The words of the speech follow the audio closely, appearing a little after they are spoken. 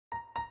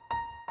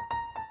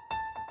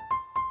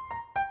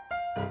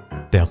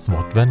Der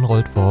SWAT-Van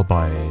rollt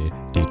vorbei,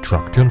 die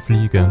Trucktüren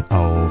fliegen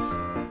auf,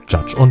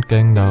 Judge und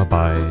Gang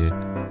dabei,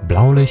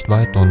 Blaulicht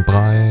weit und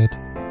breit,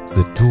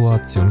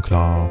 Situation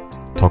klar,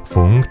 Tok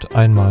funkt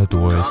einmal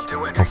durch,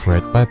 auf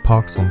Raid bei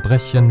Parks und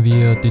brechen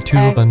wir die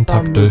Türen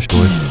taktisch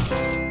durch.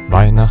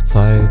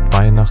 Weihnachtszeit,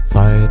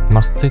 Weihnachtszeit,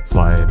 mach's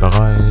C2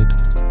 bereit.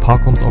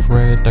 Parkums auf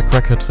Raid, der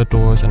Cracker tritt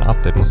durch, ein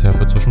Update muss her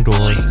für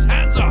zwischendurch.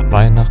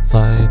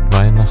 Weihnachtszeit,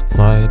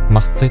 Weihnachtszeit,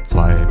 mach's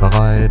C2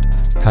 bereit.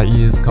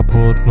 KI ist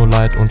kaputt, nur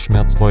Leid und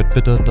Schmerz, Void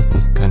bitte, das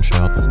ist kein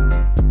Scherz.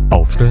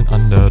 Aufstellen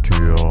an der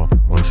Tür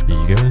und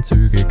spiegeln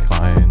zügig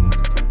rein.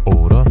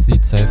 Oder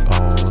sieht safe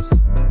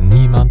aus,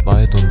 niemand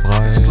weit und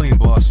breit.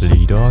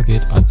 Leader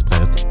geht ans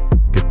Brett,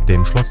 gibt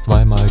dem Schloss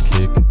zweimal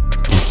Kick.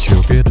 Die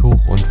Tür geht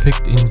hoch und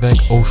fickt ihn weg,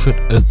 oh shit,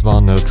 es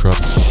war ne Trap.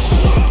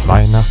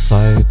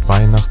 Weihnachtszeit,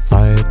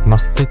 Weihnachtszeit,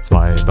 mach's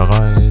C2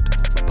 bereit.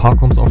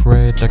 Parkums auf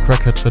Raid, der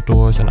Cracker tritt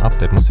durch, ein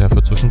Update muss her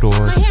für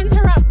zwischendurch.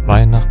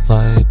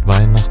 Weihnachtszeit,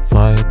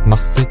 Weihnachtszeit,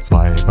 mach's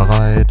C2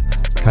 bereit.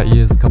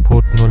 KI ist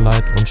kaputt, nur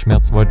Leid und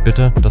Schmerz, Void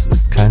bitte, das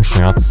ist kein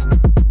Scherz.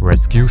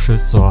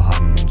 Rescue-Schild zur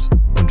Hand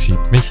und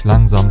schiebt mich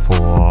langsam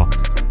vor.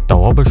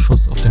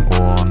 Dauerbeschuss auf den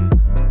Ohren,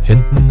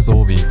 hinten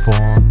so wie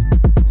vorn.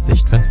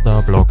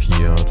 Sichtfenster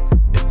blockiert,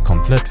 ist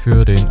komplett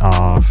für den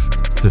Arsch.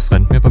 Ziff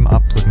rennt mir beim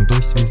Abdrücken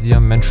durchs Visier,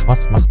 Mensch,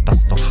 was macht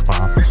das doch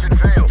Spaß.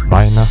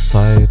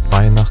 Weihnachtszeit,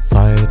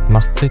 Weihnachtszeit,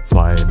 mach's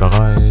C2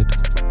 bereit.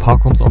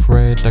 Parkums auf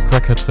Raid, der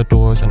Cracker tritt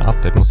durch, ein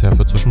Update muss her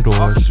für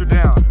zwischendurch.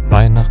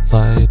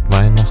 Weihnachtszeit,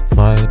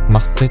 Weihnachtszeit,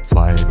 mach's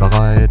C2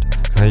 bereit.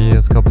 KI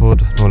ist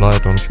kaputt, nur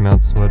Leid und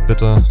Schmerz, Void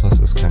bitte, das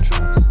ist kein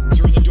Scherz.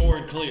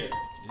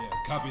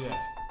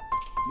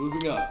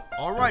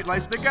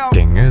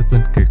 Gänge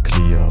sind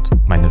geklärt,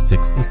 meine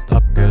Six ist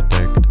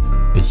abgedeckt.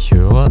 Ich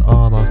höre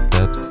aber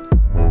Steps,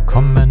 wo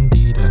kommen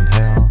die denn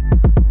her?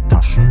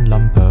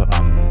 Taschenlampe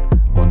an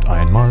und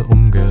einmal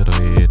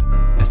umgedreht.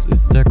 Es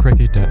ist der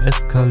Cracky, der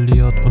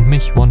eskaliert und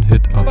mich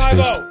One-Hit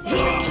absticht.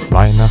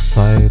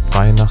 Weihnachtszeit,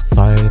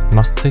 Weihnachtszeit,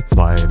 mach's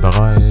C2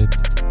 bereit.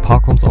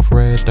 Parkums auf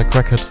Raid, der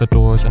Cracker tritt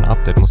durch, ein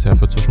Update muss her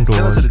für zwischendurch.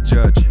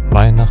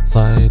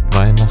 Weihnachtszeit,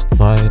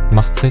 Weihnachtszeit,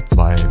 mach's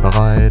C2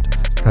 bereit.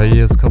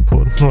 KI ist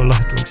kaputt, nur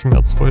Leid und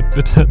Schmerz, Void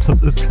bitte,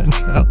 das ist kein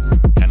Scherz.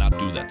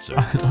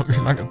 Alter, wie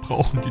lange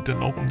brauchen die denn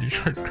noch, um die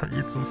scheiß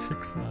KI zu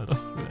fixen, Alter?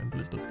 Ich will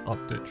endlich das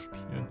Update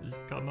spielen, ich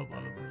kann das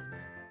alles nicht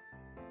mehr.